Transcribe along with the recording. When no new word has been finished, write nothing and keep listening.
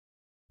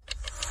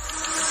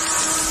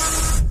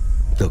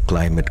The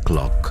climate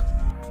clock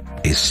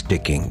is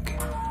ticking.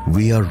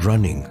 We are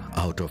running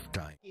out of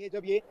time.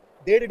 जब ये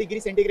 1.5 degree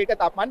centigrade का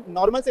तापमान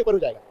normal से ऊपर हो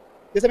जाएगा,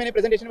 जैसे मैंने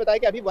प्रेजेंटेशन में बताया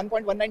कि अभी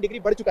 1.19 डिग्री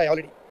बढ़ चुका है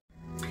already.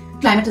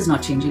 Climate is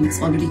not changing,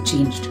 it's already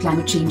changed.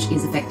 Climate change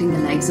is affecting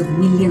the lives of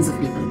millions of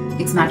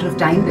people. It's a matter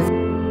of time before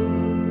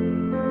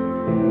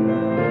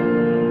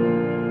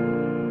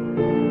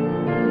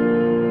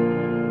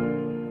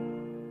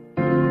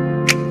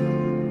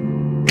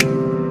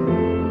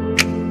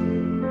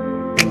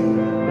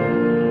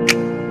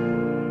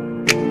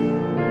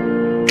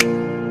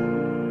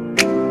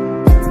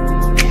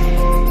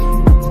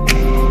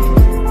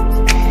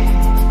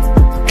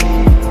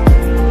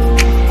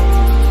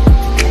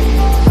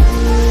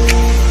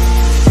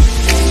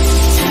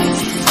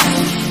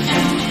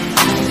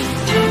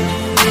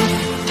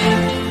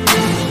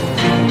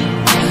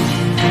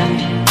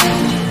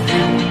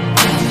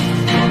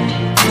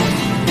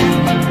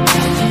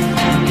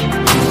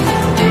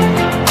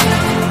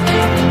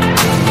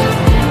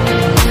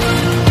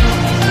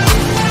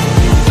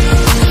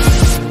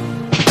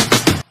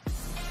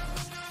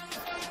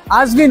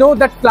As we know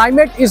that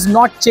climate is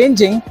not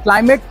changing,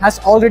 climate has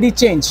already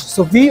changed.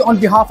 So we on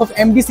behalf of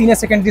MD Senior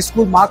Secondary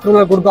School,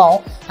 MANKROLA,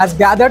 Gurgaon has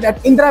gathered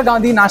at Indira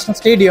Gandhi National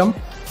Stadium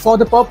for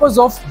the purpose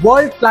of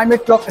World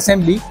Climate Clock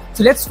Assembly.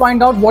 So let's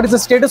find out what is the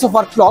status of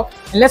our clock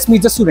and let's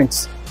meet the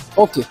students.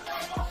 Okay.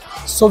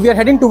 So we are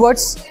heading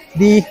towards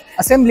the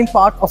assembling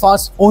part of our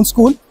own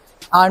school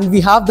and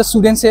we have the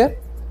students here.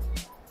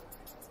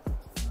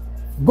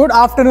 Good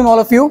afternoon all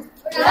of you.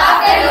 Good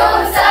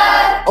afternoon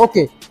sir.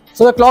 Okay.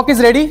 So the clock is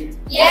ready?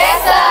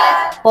 Yes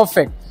sir.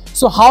 Perfect.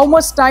 So how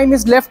much time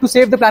is left to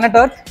save the planet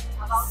Earth?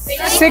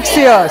 6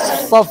 years.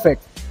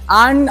 Perfect.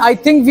 And I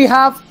think we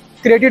have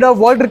created a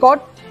world record?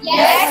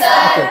 Yes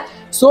sir. Okay.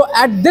 So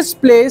at this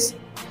place,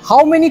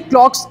 how many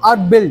clocks are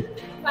built?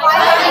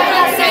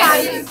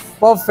 506.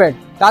 Perfect.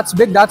 That's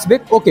big, that's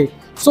big. Okay.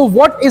 So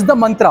what is the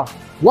mantra?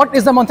 What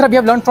is the mantra we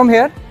have learned from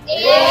here?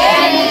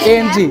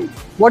 AMG.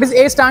 What is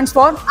A stands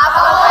for?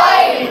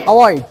 Avoid.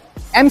 Avoid.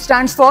 M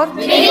stands for?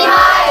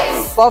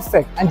 Minimize.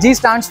 Perfect. And G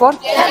stands for?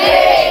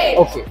 Generate.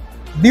 Okay.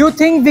 Do you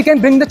think we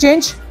can bring the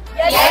change?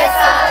 Yes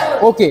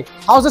sir. Okay.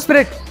 How's the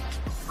spirit?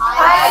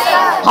 High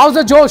sir. How's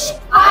the Josh?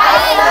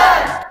 High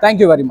sir. Thank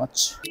you very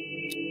much.